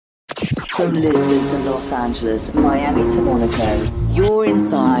From Lisbon to Los Angeles, Miami to Monaco, you're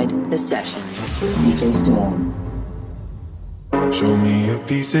inside the sessions. DJ Storm. Show me a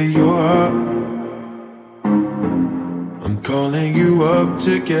piece of your heart. I'm calling you up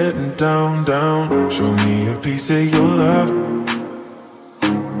to getting down, down. Show me a piece of your love.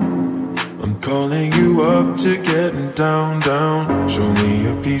 I'm calling you up to getting down, down. Show me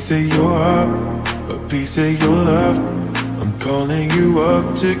a piece of your heart, a piece of your love. I'm calling you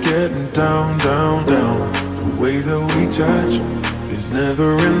up to getting down, down, down. The way that we touch is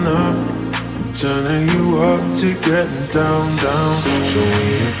never enough. I'm turning you up to getting down, down. Show me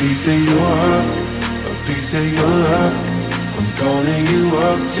a piece of your heart, a piece of your love. I'm calling you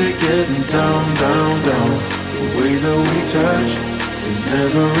up to getting down, down, down. The way that we touch is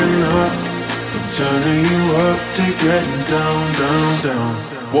never enough. I'm turning you up to getting down, down, down.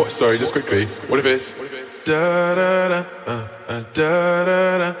 What? Sorry, just quickly. What if it's da da da da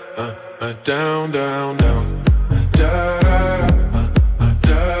da da down, down, down. Da da da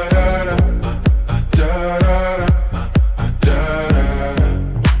da da da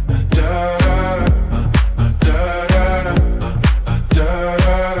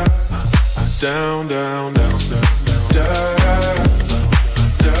down, down, down.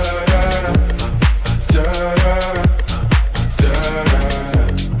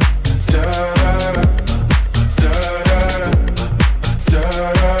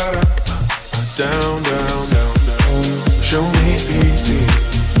 Down, down, down, down. Show me easy,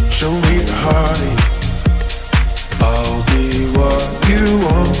 show me the heartache. I'll be what you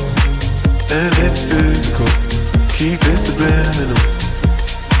want, and it's physical. Keep it subliminal.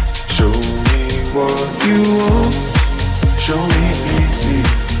 Show me what you want. Show me easy,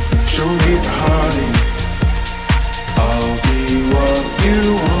 show me the heartache. I'll be what you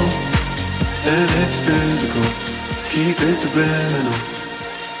want, and it's physical. Keep it subliminal.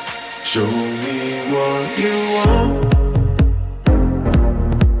 Show me what you want.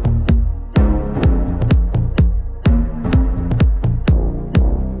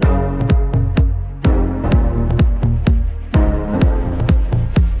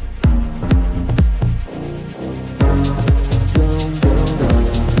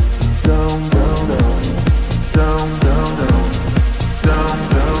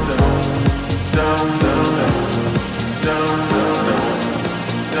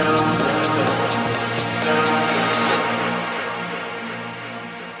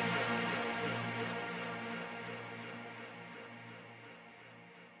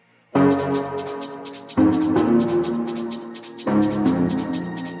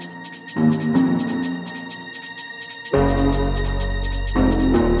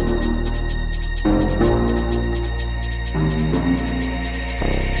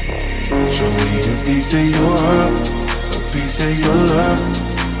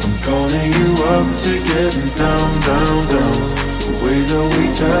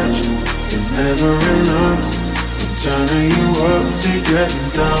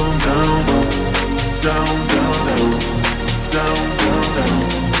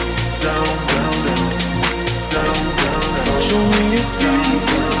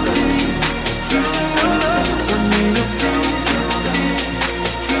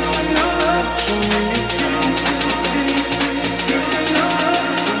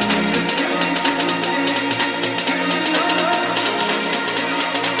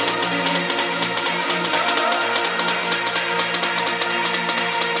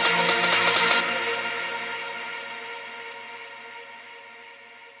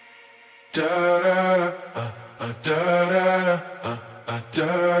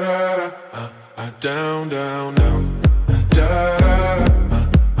 Down, down, down.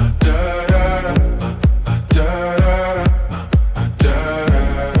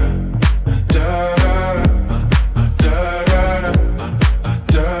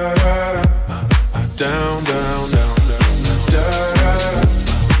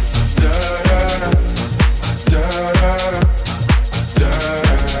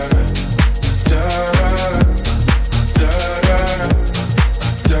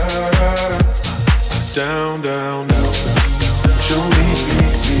 Down, down.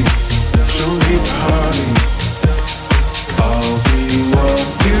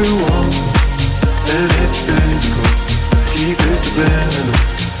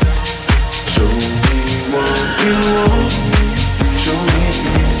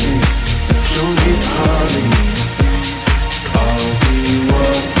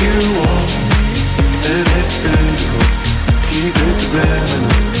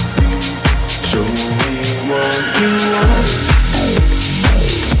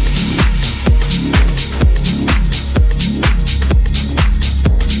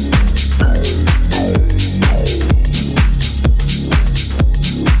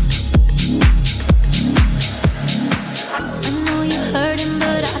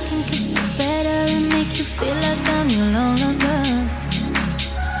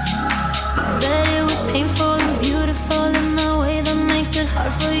 painful and beautiful in the way that makes it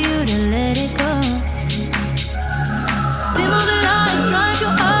hard for you to let it go. Dim all the lights, dry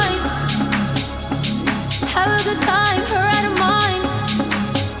your eyes. Have a good time, her out of mind.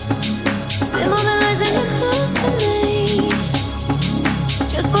 Dim all the lights and you're close to me.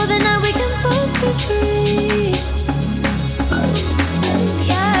 Just for the night we can both be free.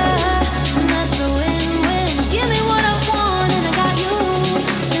 Yeah, and that's a win-win. Give me what I want and I got you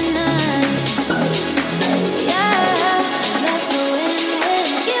tonight. Yeah, that's a win-win.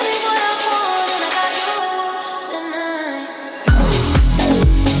 Give me what I want and I got you tonight.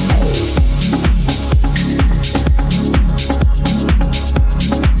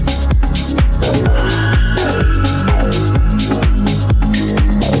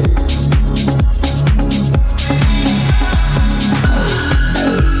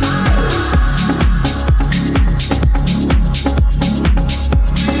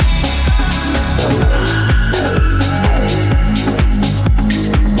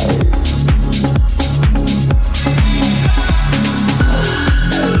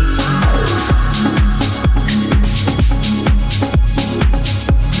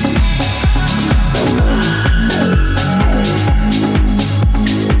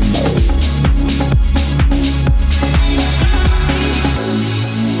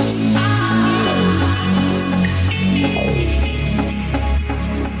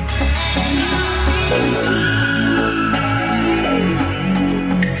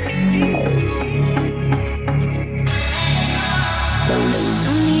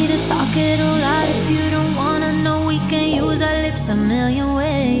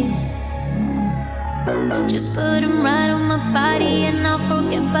 Just put them right on my body and I'll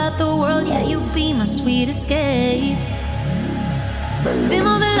forget about the world. Yeah, you'll be my sweet escape. Dim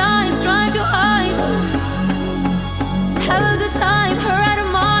all the lights, drive your eyes. Have a good time, her out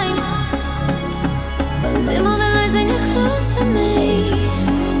of mind. Dim all the lights and you're close to me.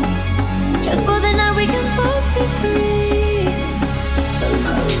 Just for the night we can both be free.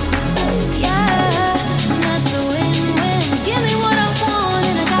 Yeah, and that's a win-win. Give me what I want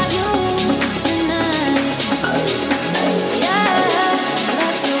and I got you tonight. Yeah,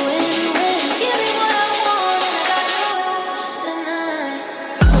 that's a win-win. Give me what I want and I got you tonight.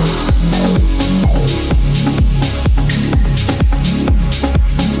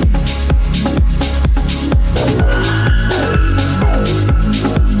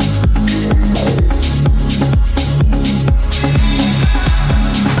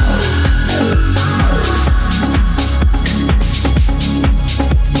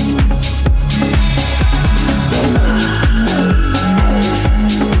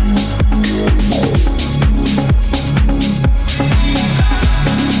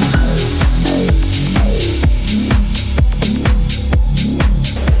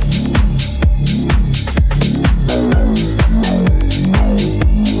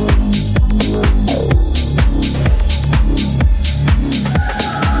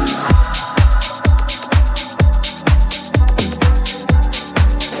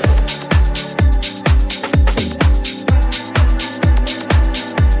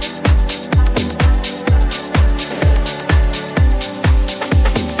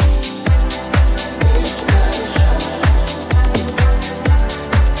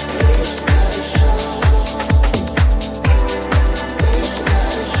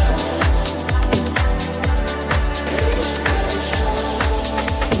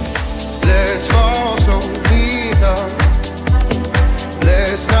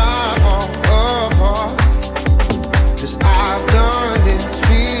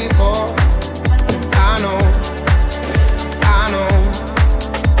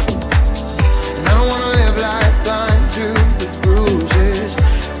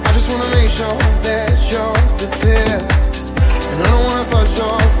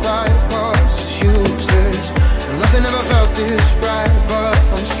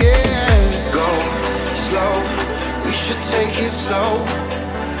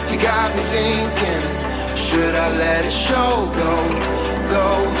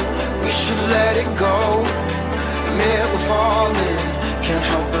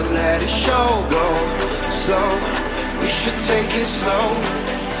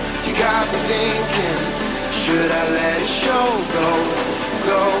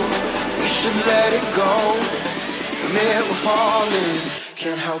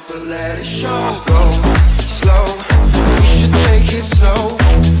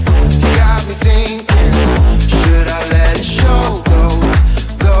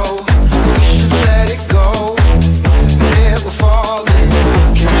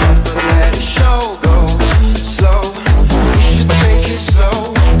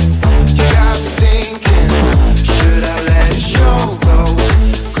 Think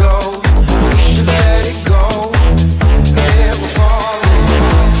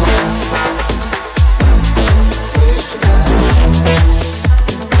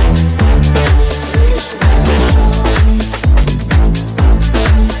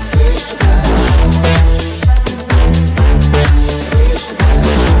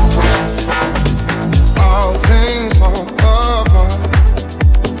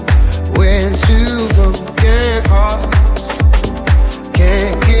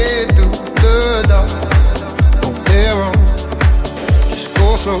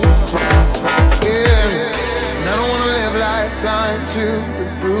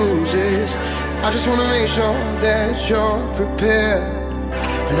bruises. I just wanna make sure that you're prepared.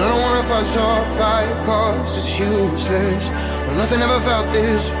 And I don't wanna fuss or fight, cause it's useless. Well, nothing ever felt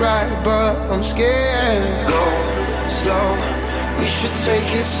this right, but I'm scared. Go slow, we should take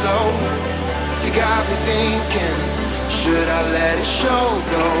it slow. You got me thinking, should I let it show?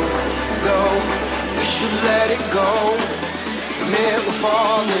 Go, we should let it go. Admit we're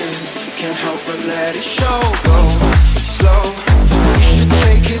falling, can't help but let it show. Go slow, we should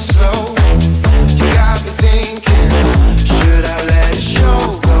take it slow. You got me thinking, should I let it show?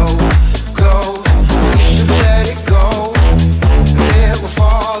 Go, we should let it go. Admit we're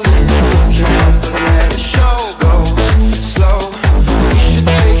falling, can't help but let it show. Go slow, we should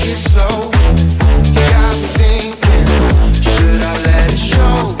take it slow. You got me thinking, should I let it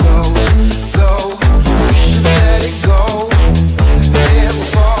show? Go, we should let it go. Admit we're falling. We should let it show. We should let it show. We should let it show.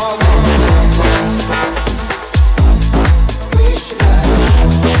 We should let it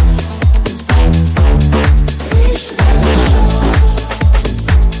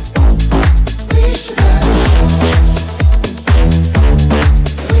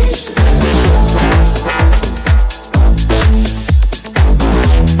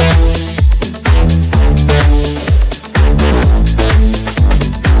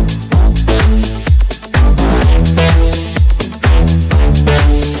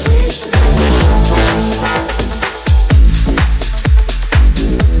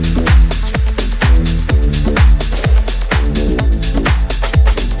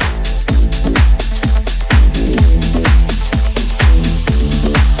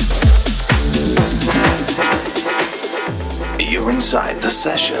You're inside the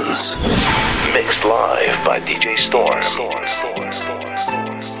sessions. Mixed live by DJ Storm.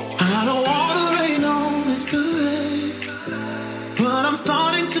 I don't wanna rain on this parade, but I'm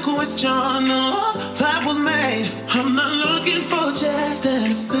starting to question the love that was made. I'm not looking for just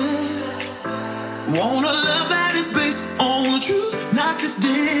an affair. Want a love that is based on the truth, not just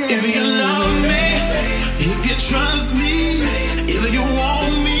this. If you love me, if you trust me, if you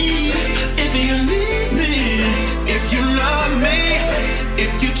want me, if you need me, if you love me,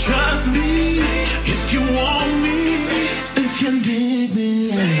 if you trust me, if you want me, if you need me.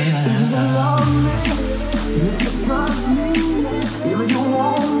 If you love me, if you trust me, if you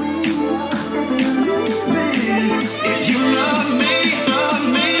want me, if you need me, if you love me, love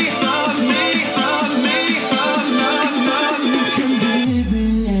me, love me, love me, love me, if you need me.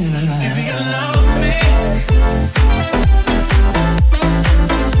 If you love me.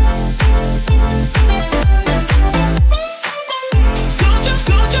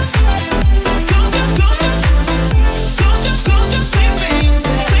 Don't you say things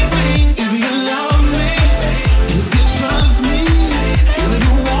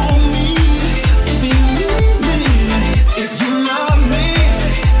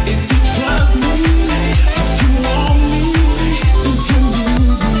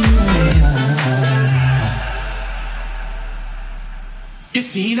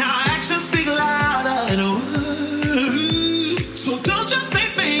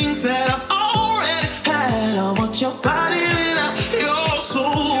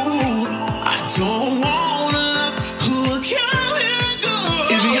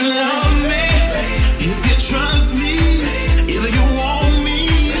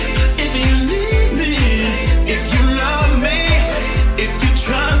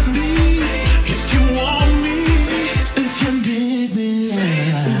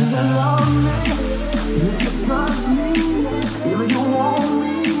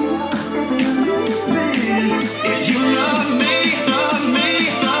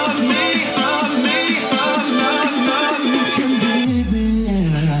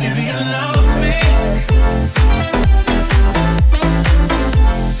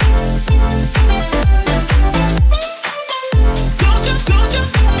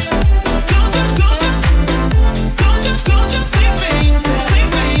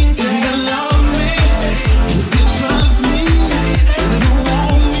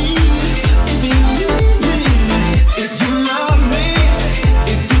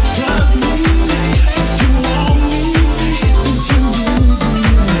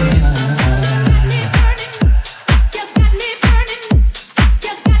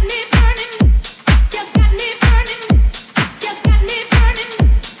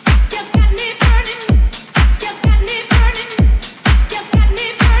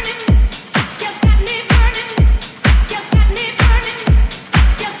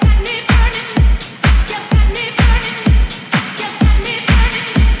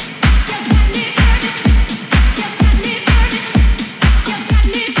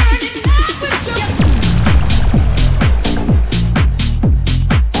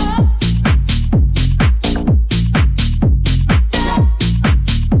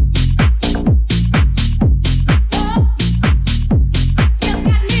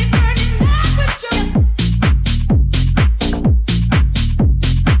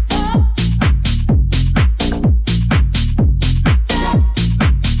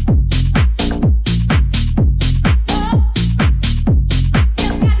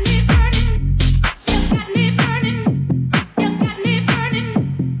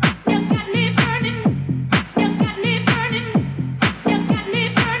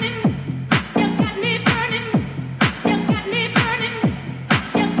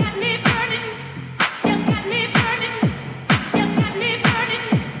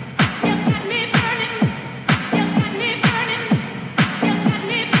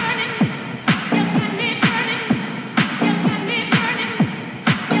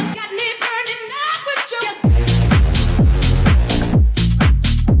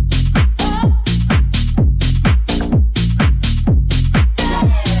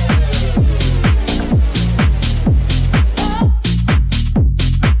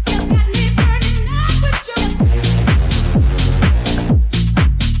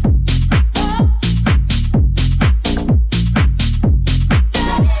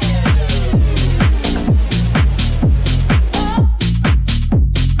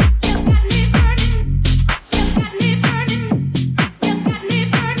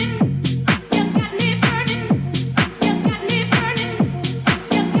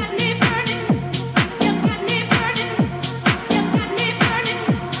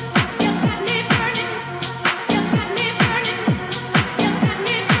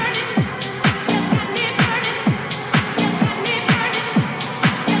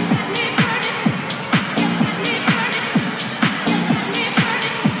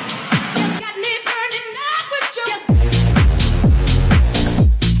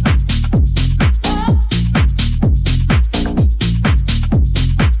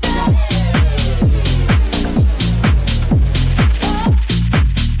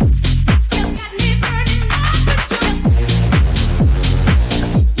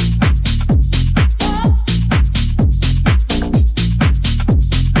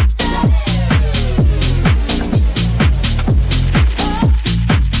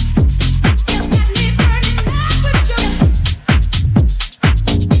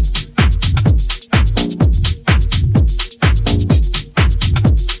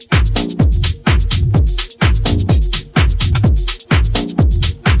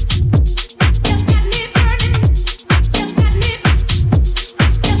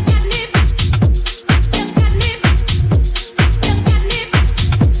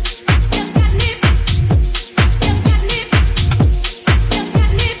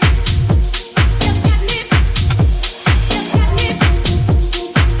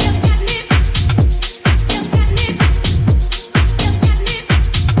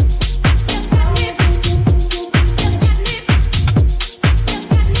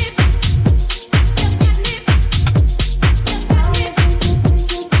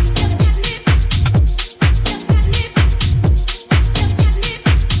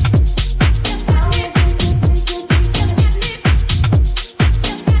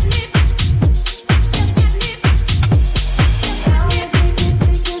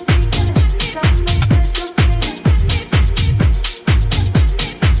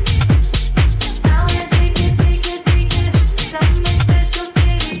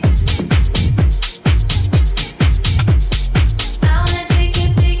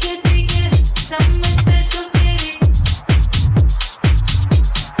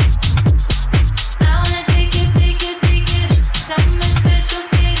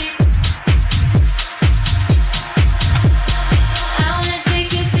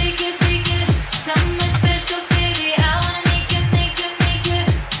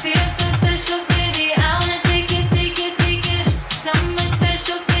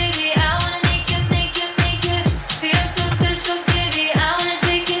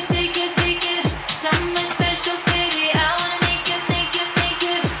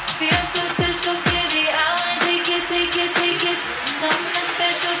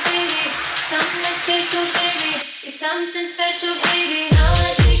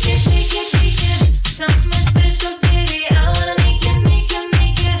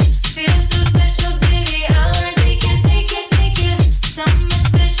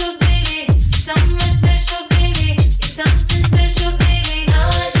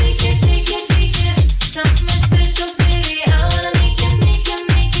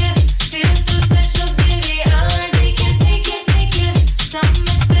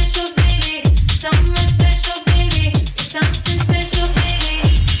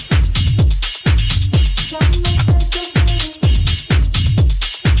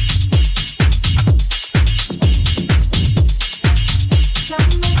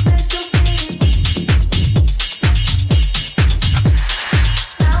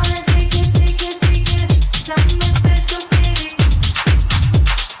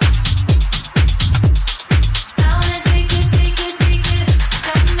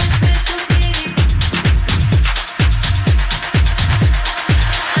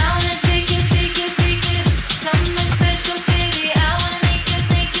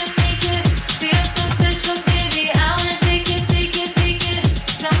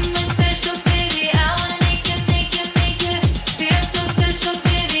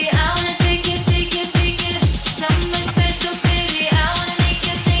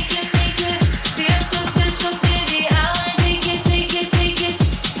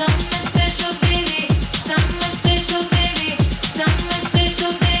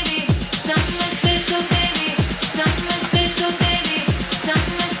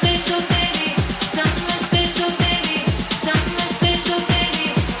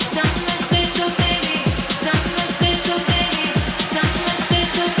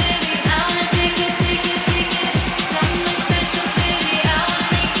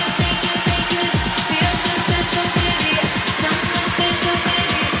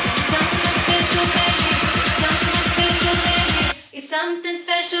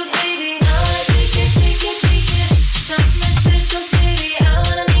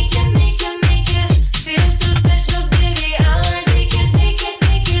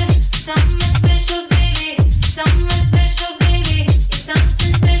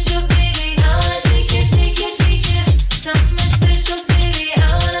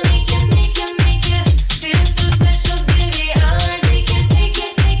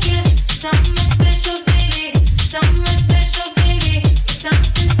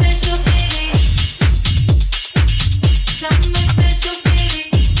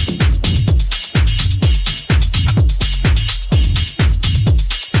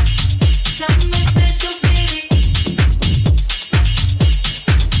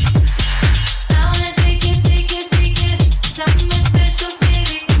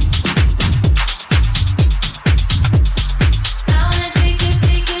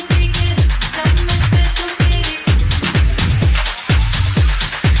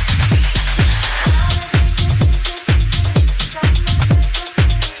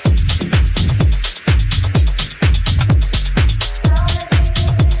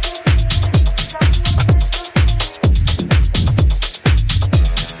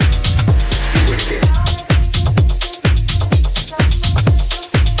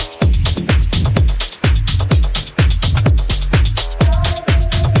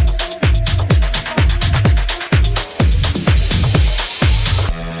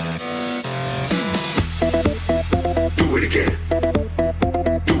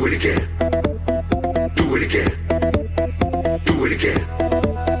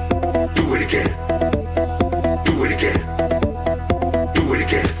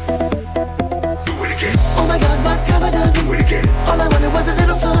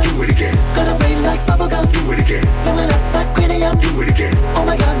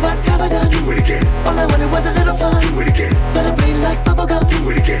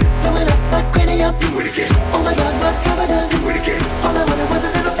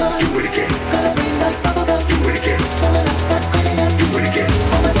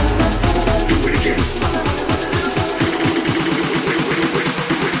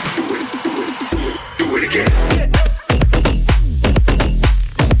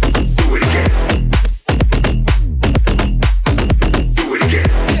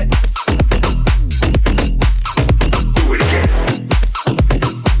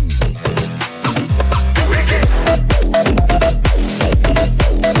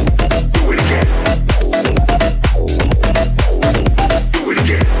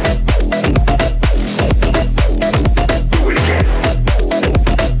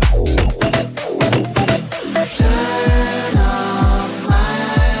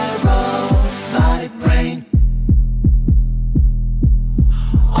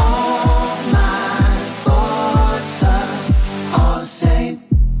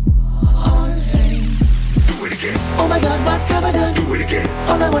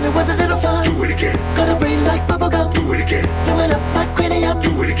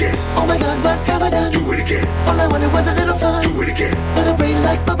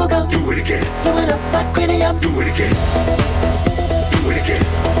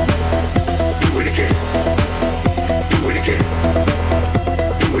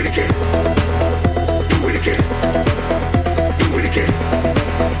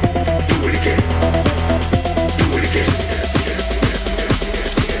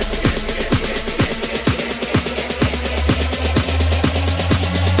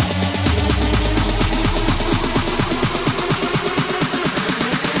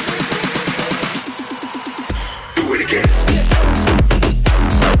Do it again.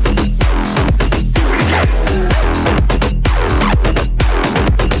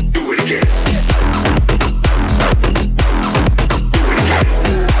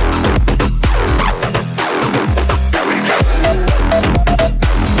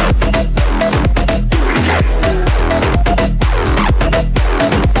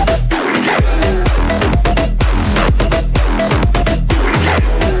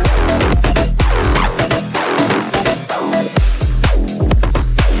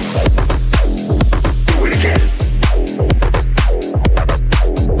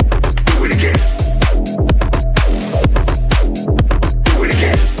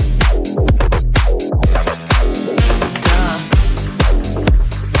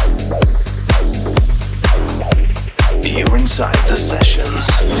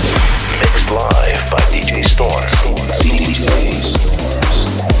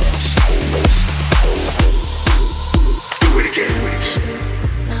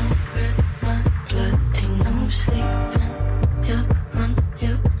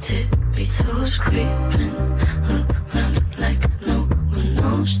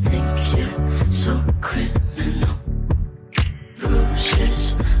 so criminal.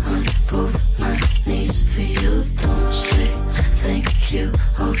 Bruises on both my knees for you. Don't say thank you,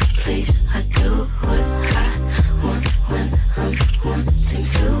 oh please. I do what I want when I'm wanting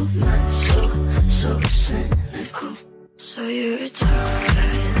too much. So cynical. So you're a tough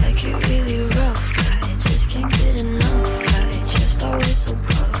guy, like you're really rough guy. Just can't get enough guy, just always so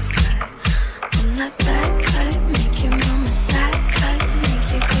rough guy. I'm that bad type, make your mama sad type,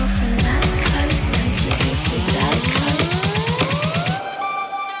 make your girlfriend that type, nice if you say that type.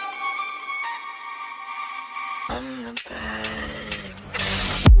 I'm the bad guy.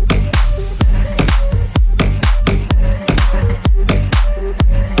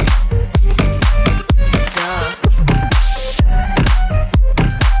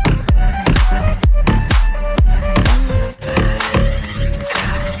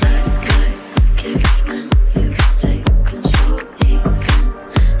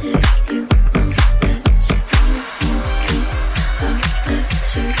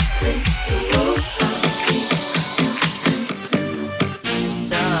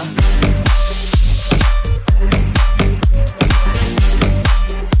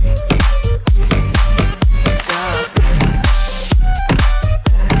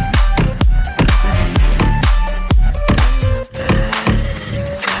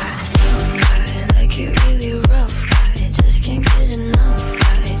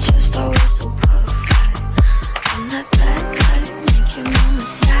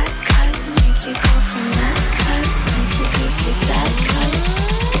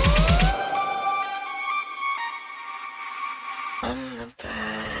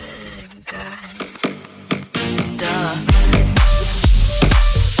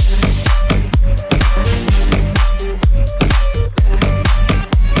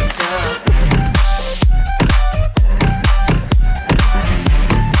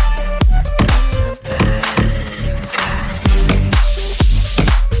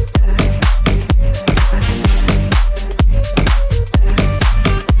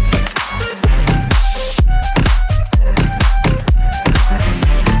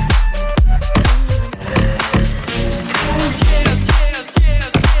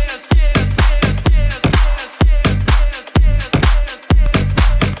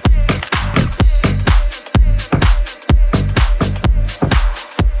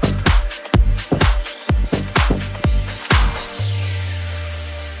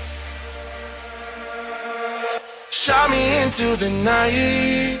 into the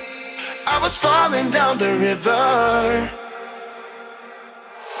night. I was falling down the river,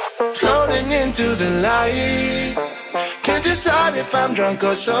 floating into the light. Can't decide if I'm drunk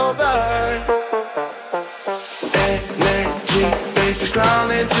or sober. Energy, bass is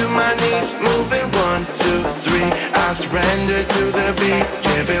crawling to my knees. Moving 1, 2, 3. I surrender to the beat.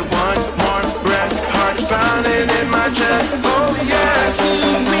 Give it one more breath. Heart is pounding in my chest. Oh yes,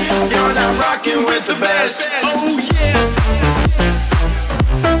 you're not rocking with the best. Oh yes.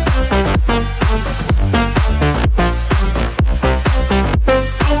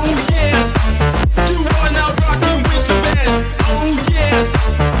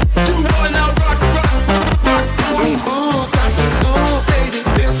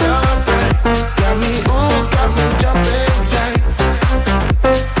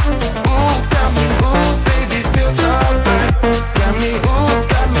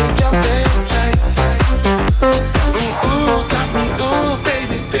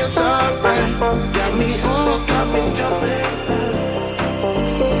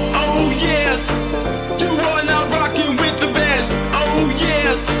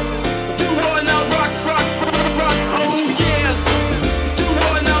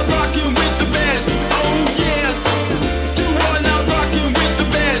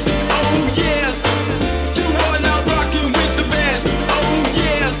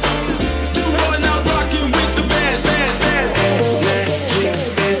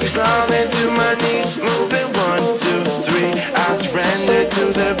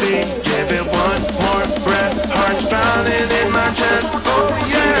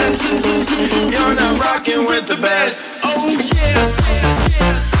 You're not rocking with the best. Oh yes. Oh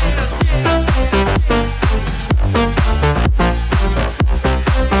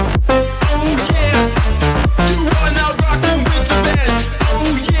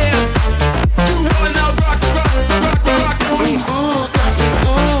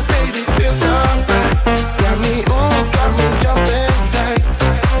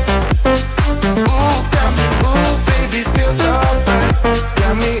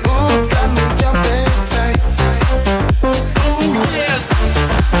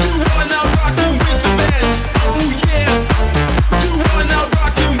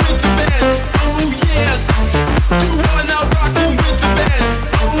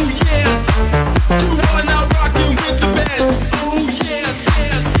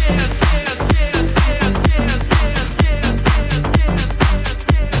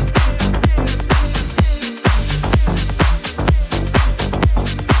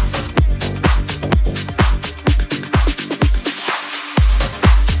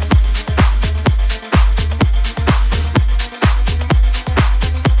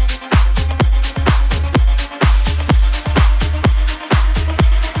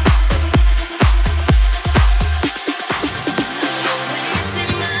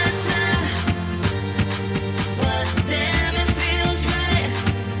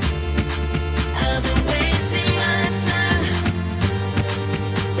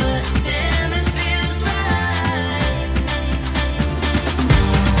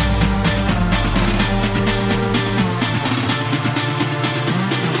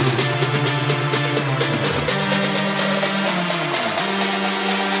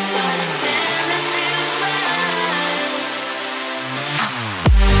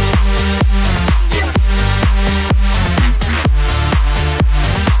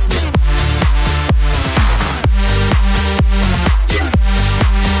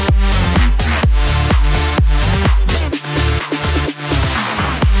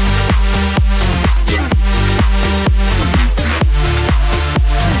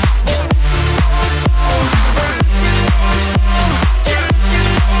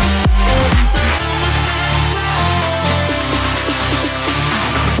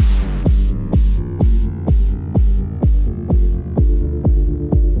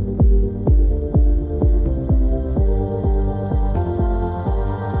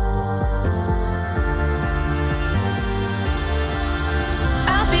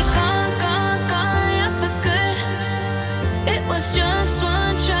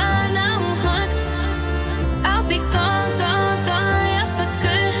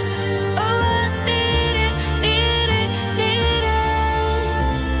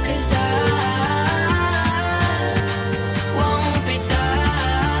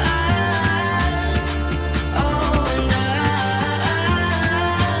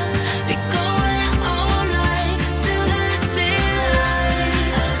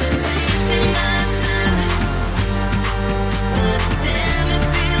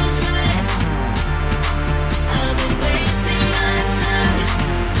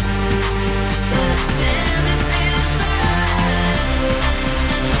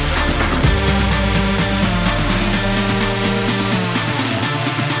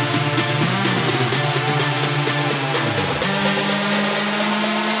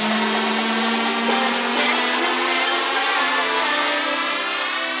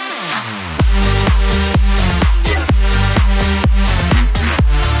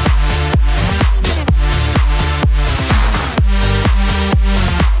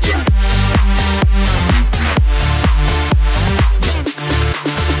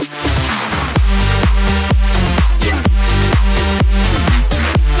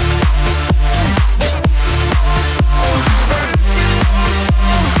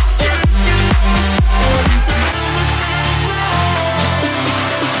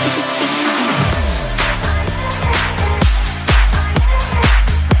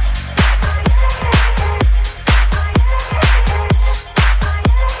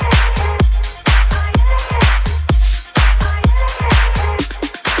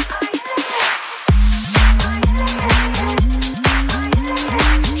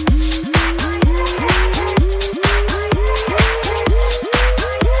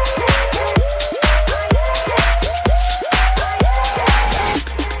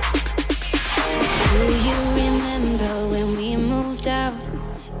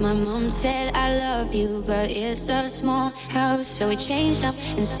My mom said I love you, but it's a small house. So we changed up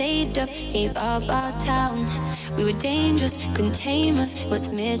and saved up, gave up our town. We were dangerous, couldn't tame us, what's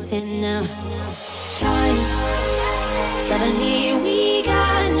missing now? Time. Suddenly we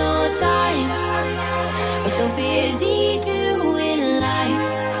got no time. We're so busy doing life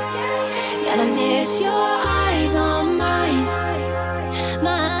that I miss your eyes on mine,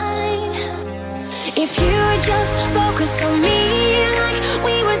 mine. If you would just focus on me like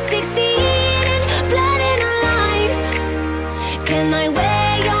we were succeeding, blood in our lives. Can I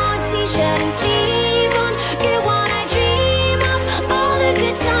wear your t-shirt and sleep on you while I dream of all the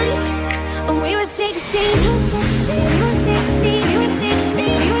good times when we were 16?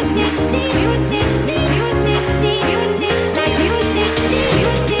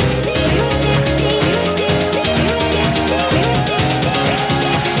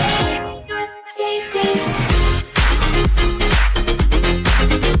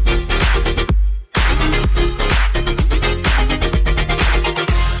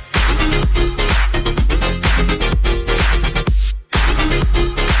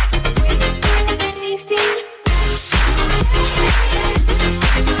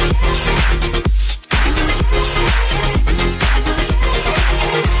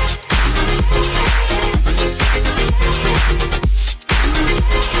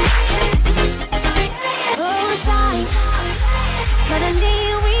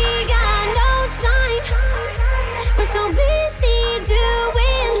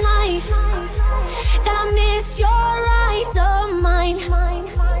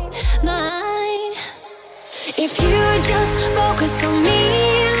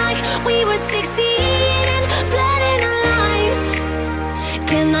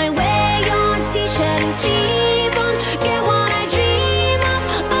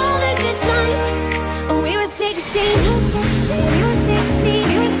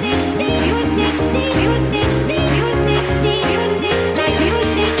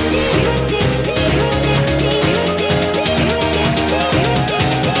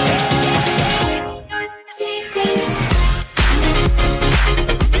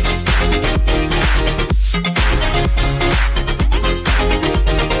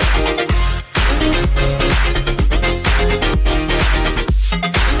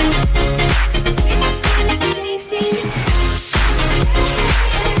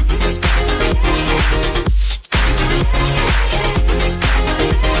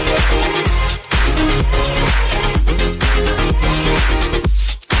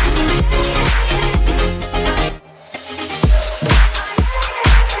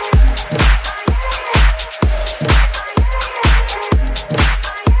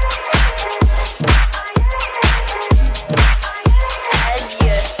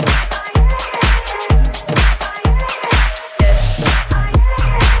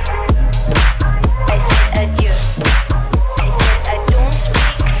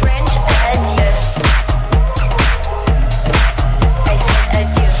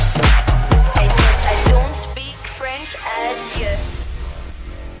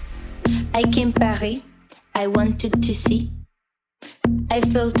 To see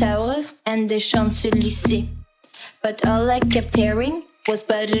Eiffel Tower and the Champs-Élysées, but all I kept hearing was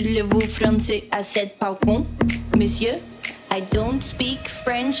parlez-vous français? I said pardon, monsieur, I don't speak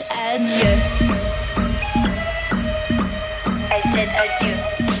French, adieu. I said adieu.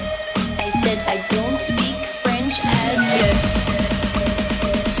 I said I don't speak French, adieu.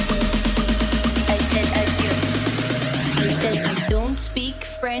 I said adieu. I said I don't speak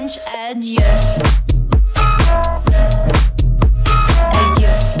French, adieu.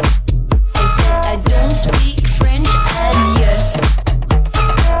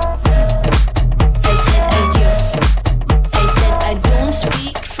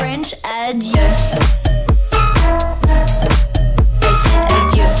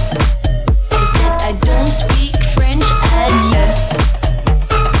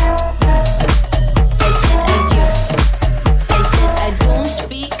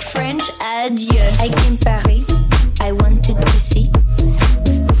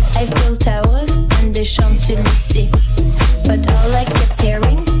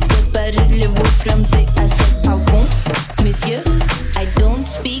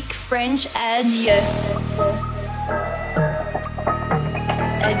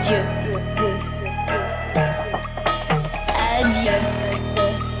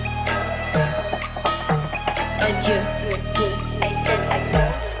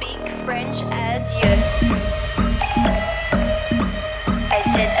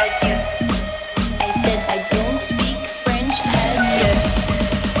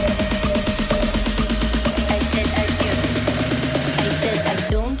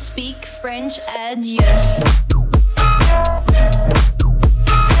 speak French, adieu.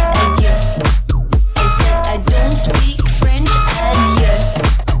 Adieu. I said I don't speak French, adieu.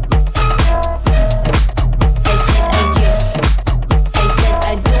 I said adieu. I said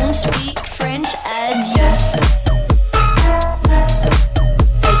I don't speak French, adieu.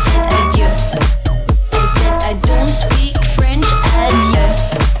 I said adieu. I said I don't speak French, adieu.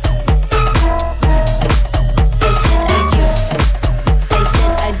 I said adieu. I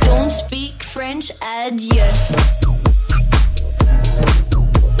said I don't speak French, adieu.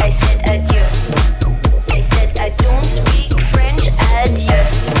 I said adieu. I said I don't speak French, adieu.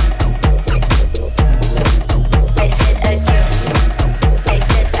 I said adieu. I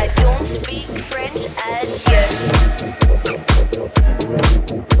said I don't speak French, adieu.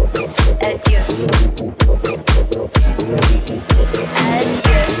 Adieu.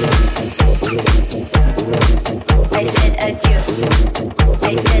 Adieu. I said adieu.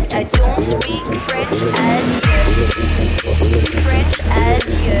 I said I don't speak French, adieu. French,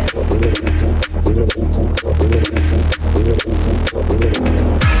 adieu.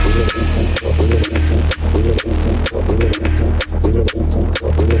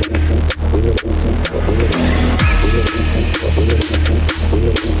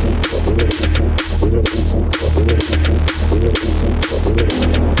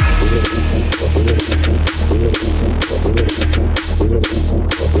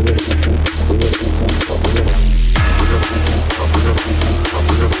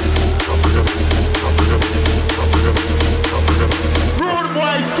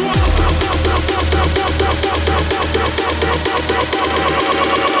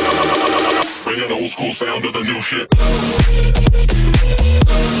 Bring an old school sound to the new shit.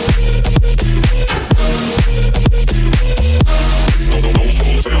 Old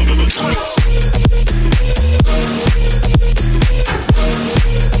school sound to the new shit.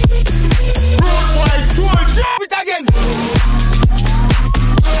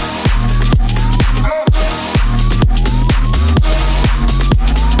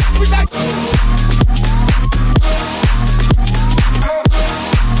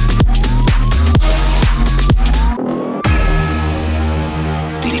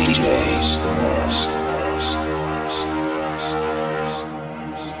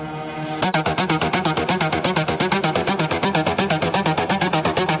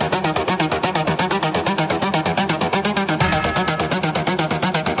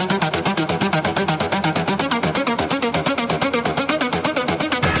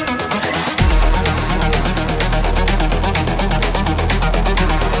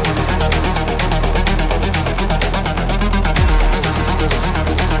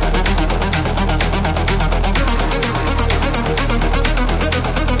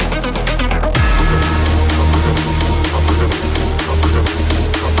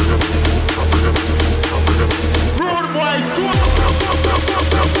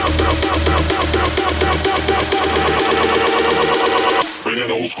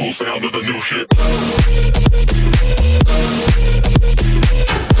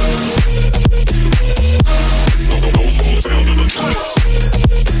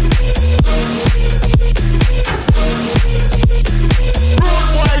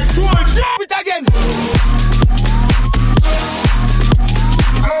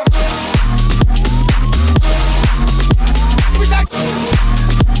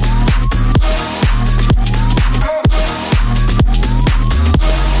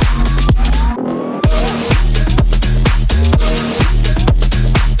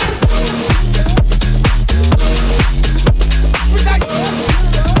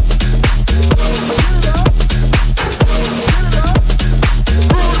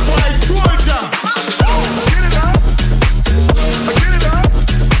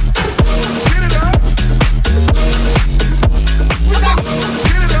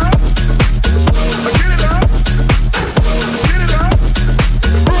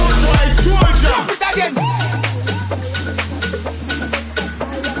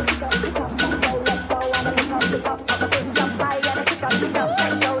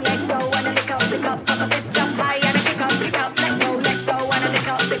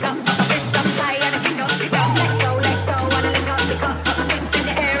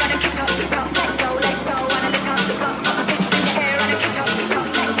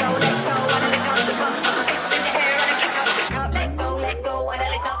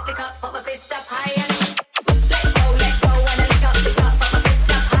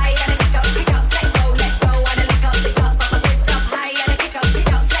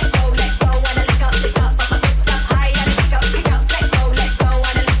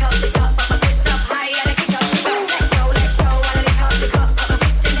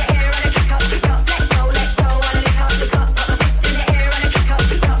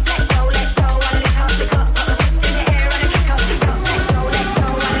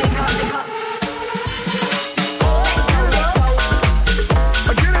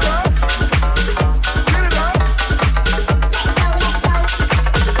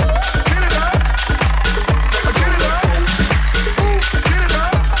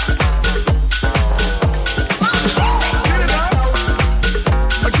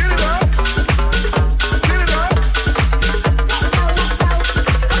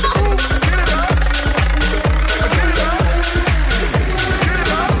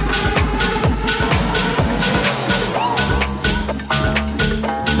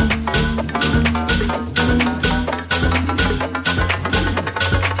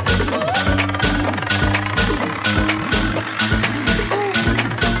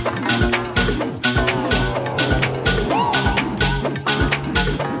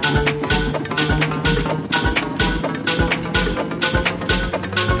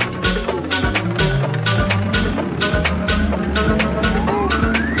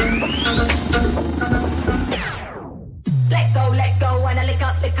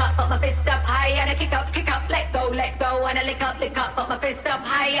 lick up, put my fist up high and I kick up, let go, and I lick up, put my fist up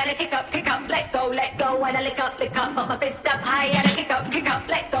high and I kick up, let go, and I lick up, put my fist up high and I kick up,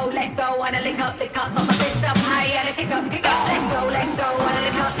 let go, and I lick up, put my fist up high and I kick up, let go, and I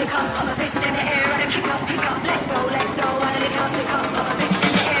lick up, put my fist in the air and I kick up, let go, and I lick up, put my fist in the air and I kick up, let go, and I lick up, put my fist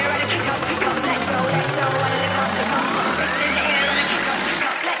in the air and I kick up, let go, and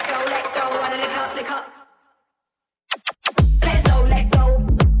I lick up, let go.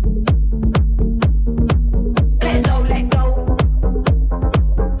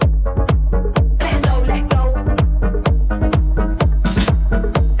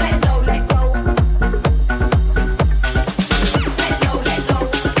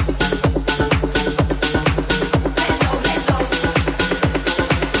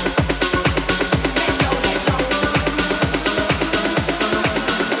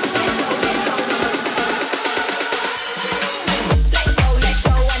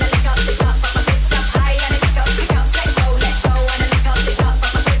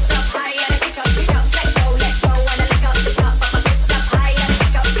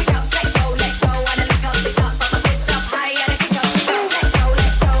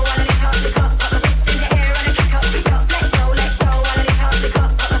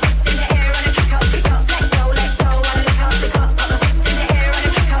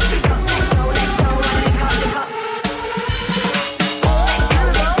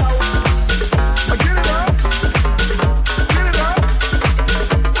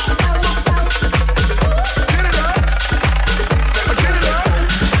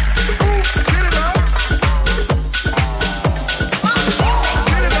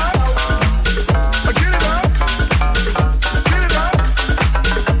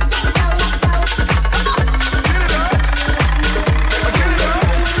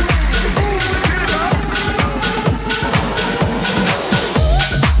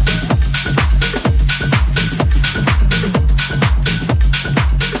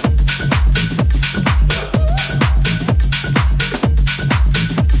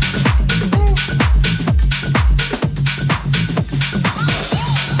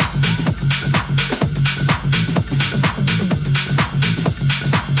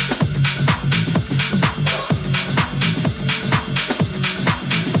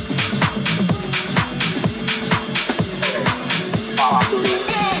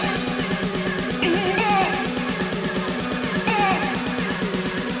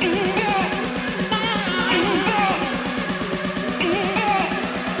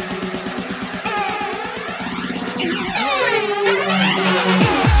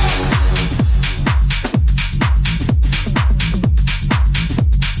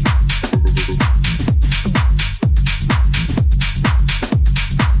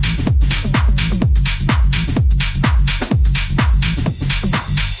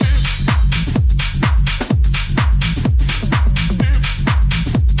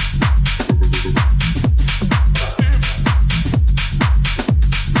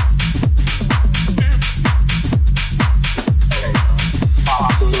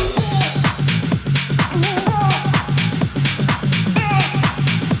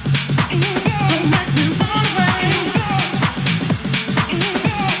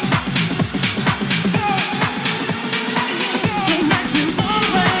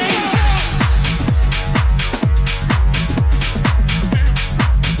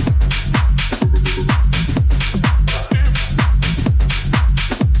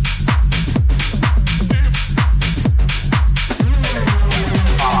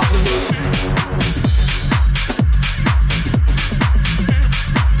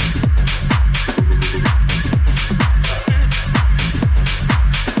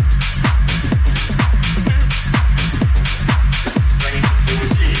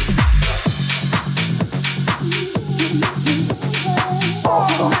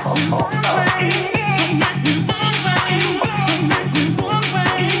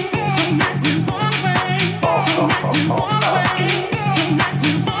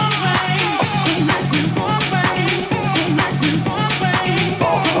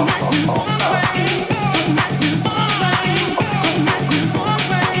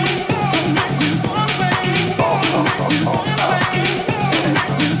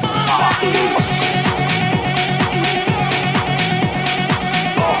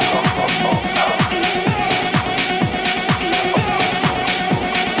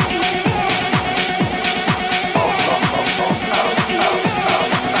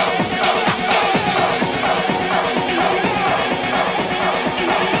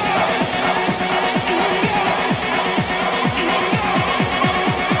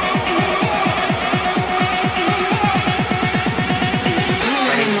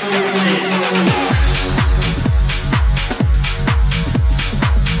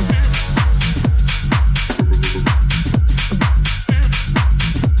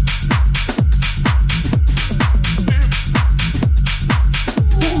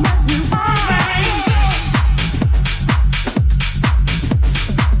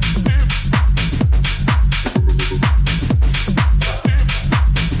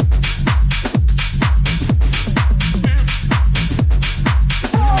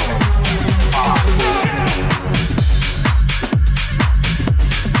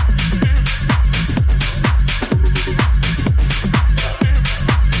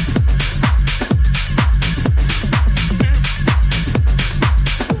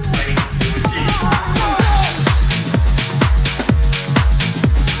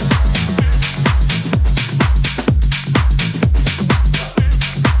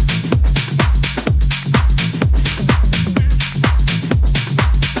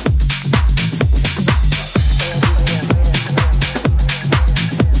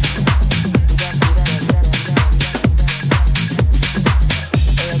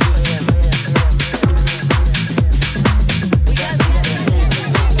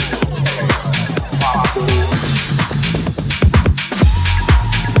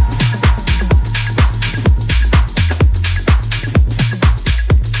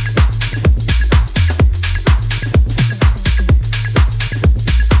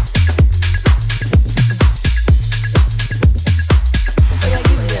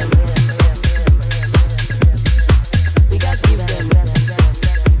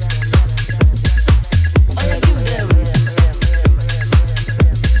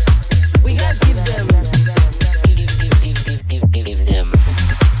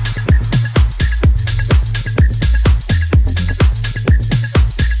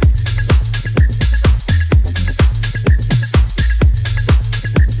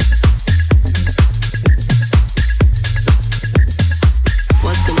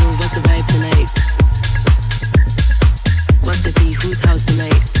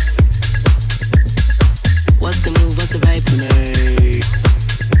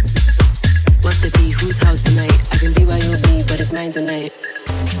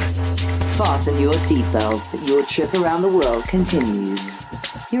 Fasten your seatbelts. Your trip around the world continues.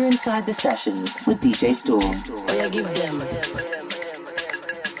 You're inside the sessions with DJ Storm. Oh yeah, give them.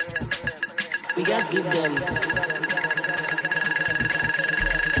 We guys give them.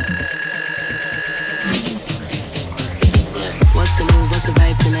 What's the move, what's the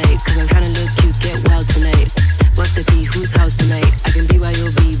vibe tonight? Cause I'm tryna look cute, get wild tonight. What's the beat, whose house tonight? I can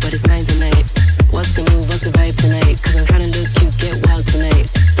BYOB, but it's mine tonight. What's the move, what's the vibe tonight? Cause I'm tryna look cute, get wild tonight.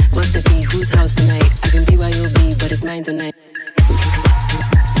 What's the beat, whose house tonight? I can BYOB, but it's mine tonight.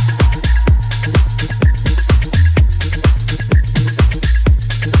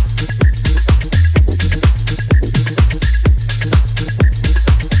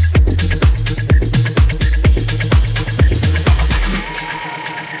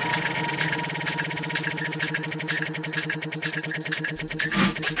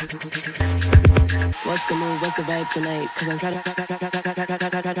 What's the move, what's the vibe tonight? Cause I'm trying to.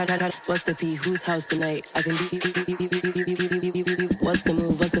 What's the beat, whose house tonight? I can be. What's the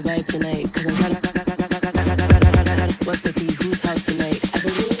move, what's the vibe tonight? Cause I'm trying to. What's the beat, whose house tonight? I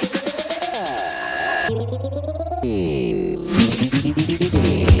can be.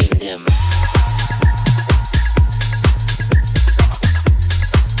 Damn.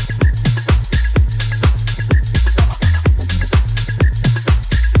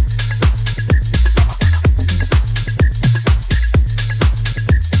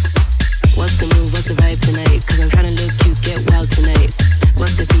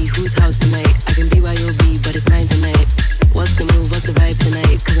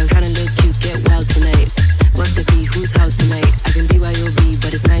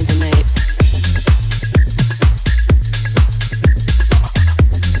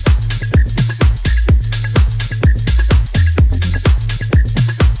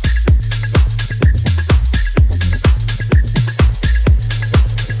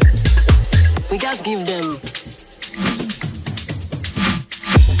 Give them.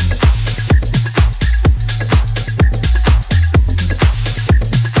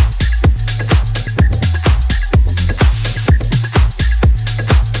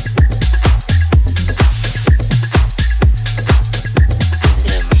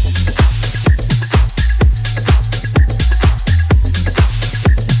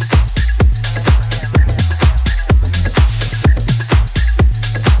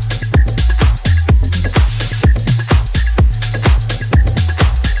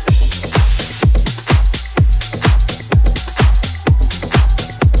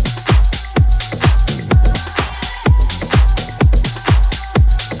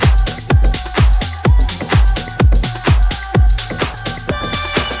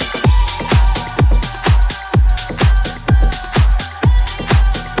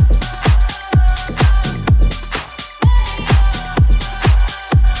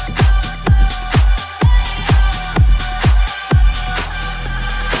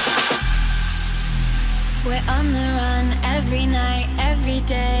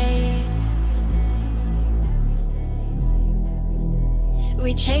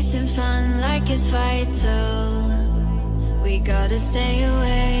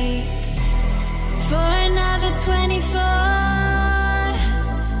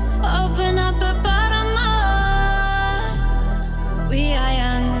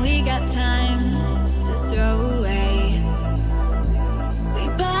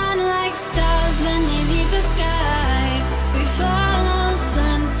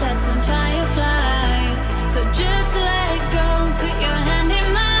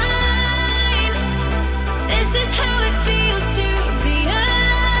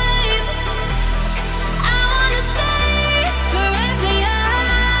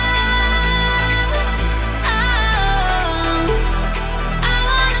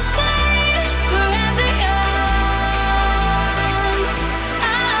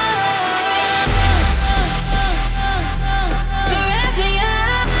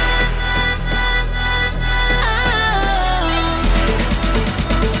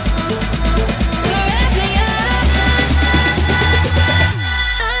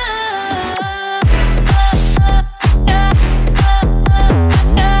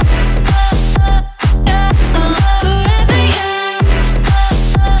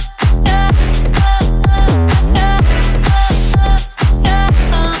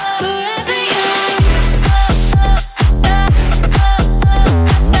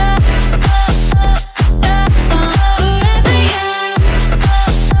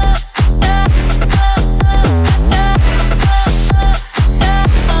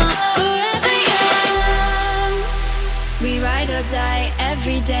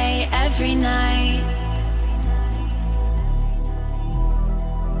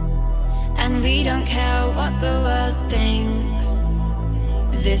 and we don't care what the world thinks.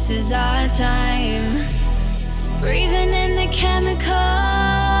 This is our time. Breathing in the chemicals.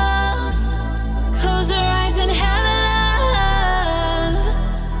 Close our eyes and have love.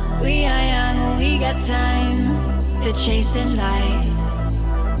 We are young, we got time for chasing lights.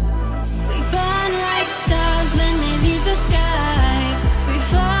 We burn like stars when they leave the sky. We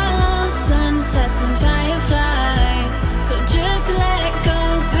follow sunsets and fireflies. So just let go,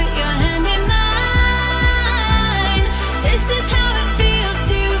 put your hand in mine. This is how it feels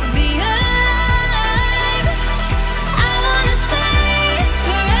to be alive. I wanna stay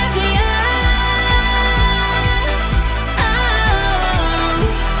forever young. Oh,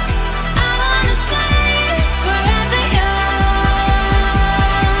 I wanna stay forever young.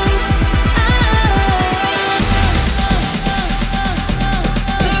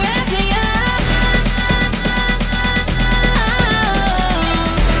 Forever young.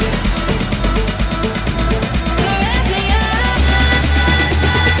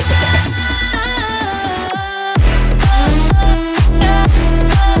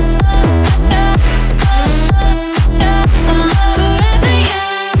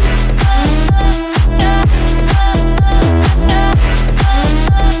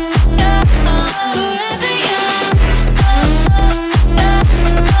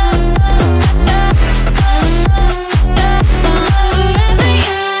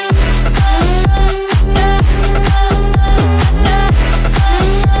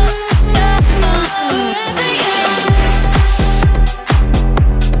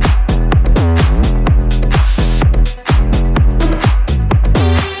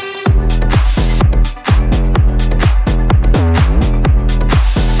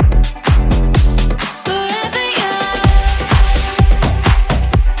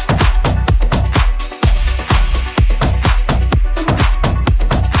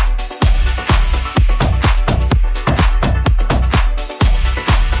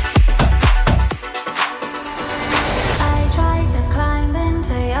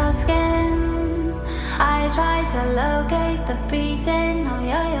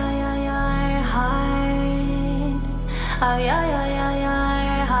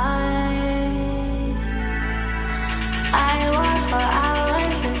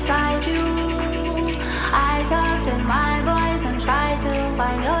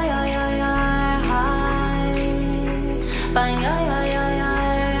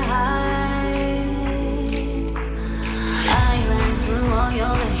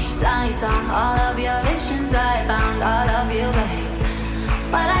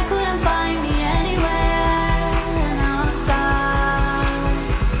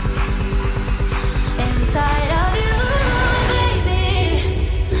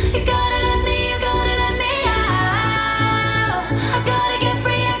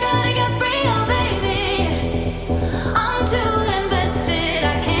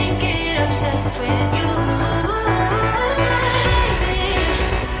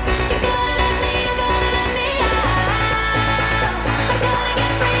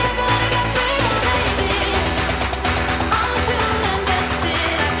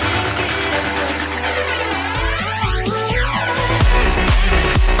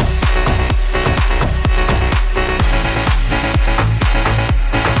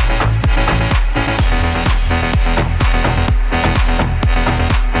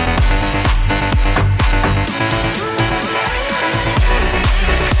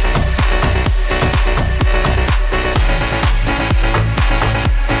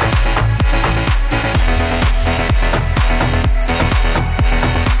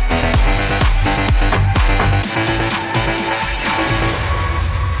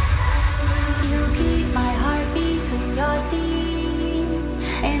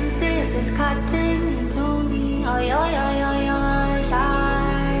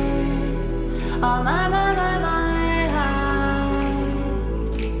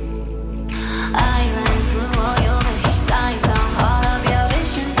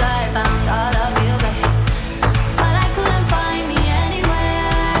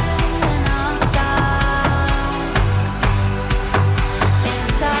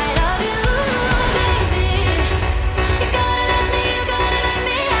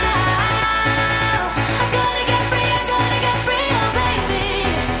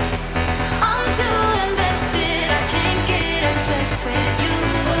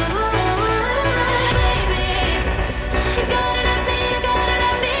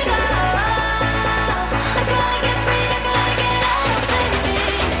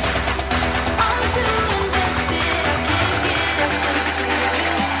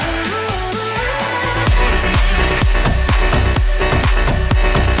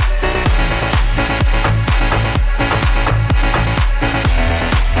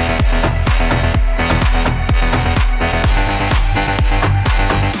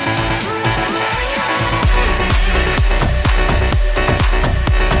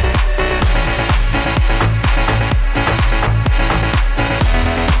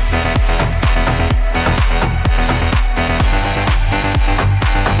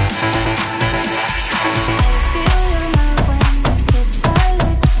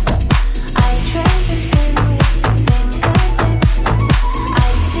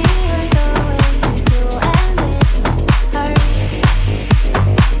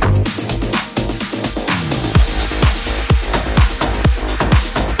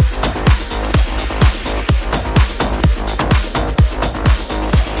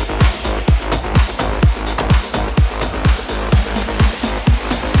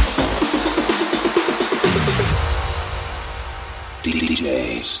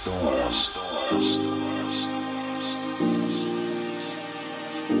 DJ Storm.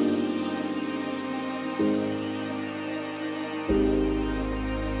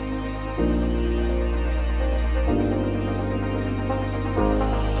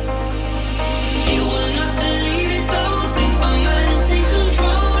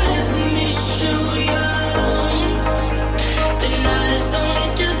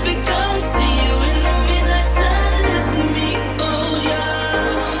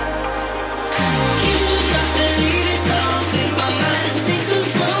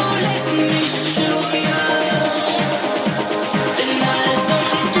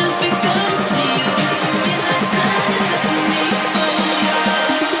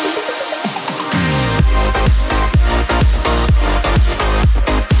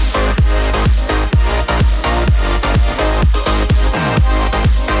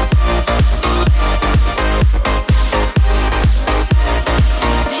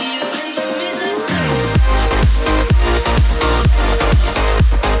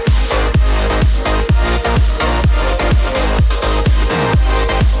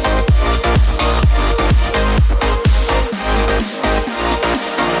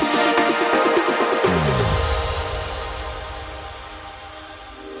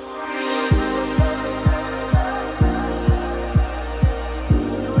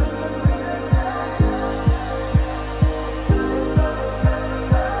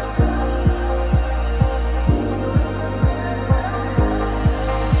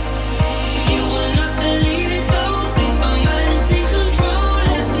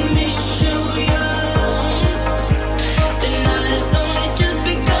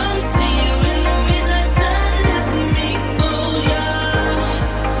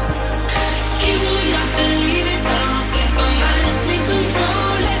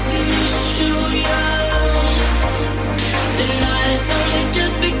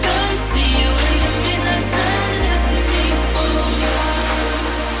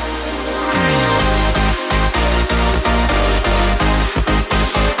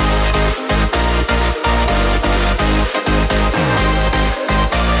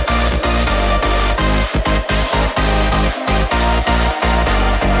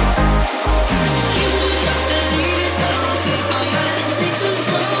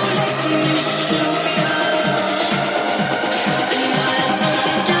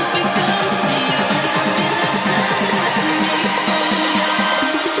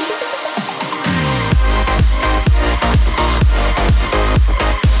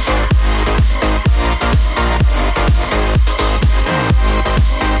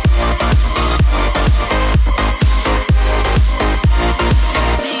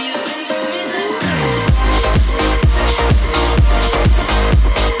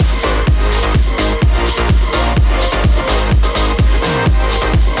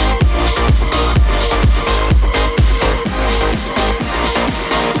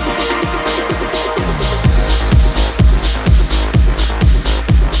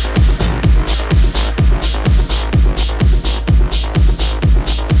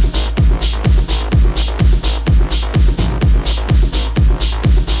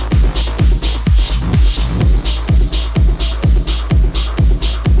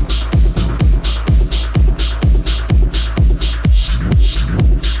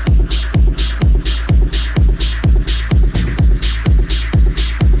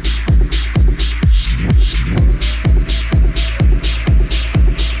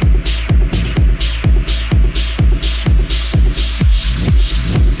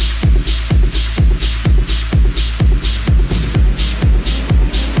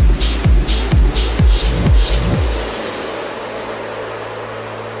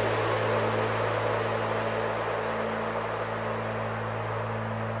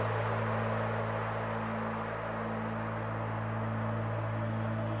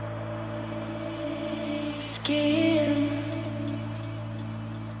 Skin,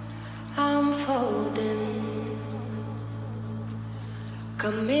 I'm folding.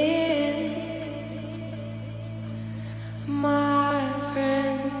 Come in, my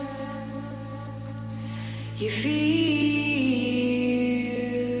friend. You feel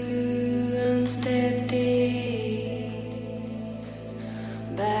unsteady,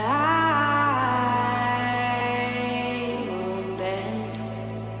 but I won't bend.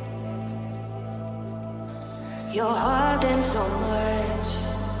 You're hardened so much,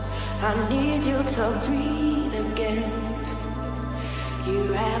 I need you to breathe again.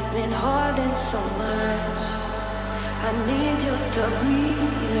 You have been hardened so much, I need you to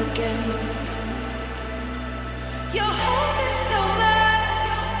breathe again. You're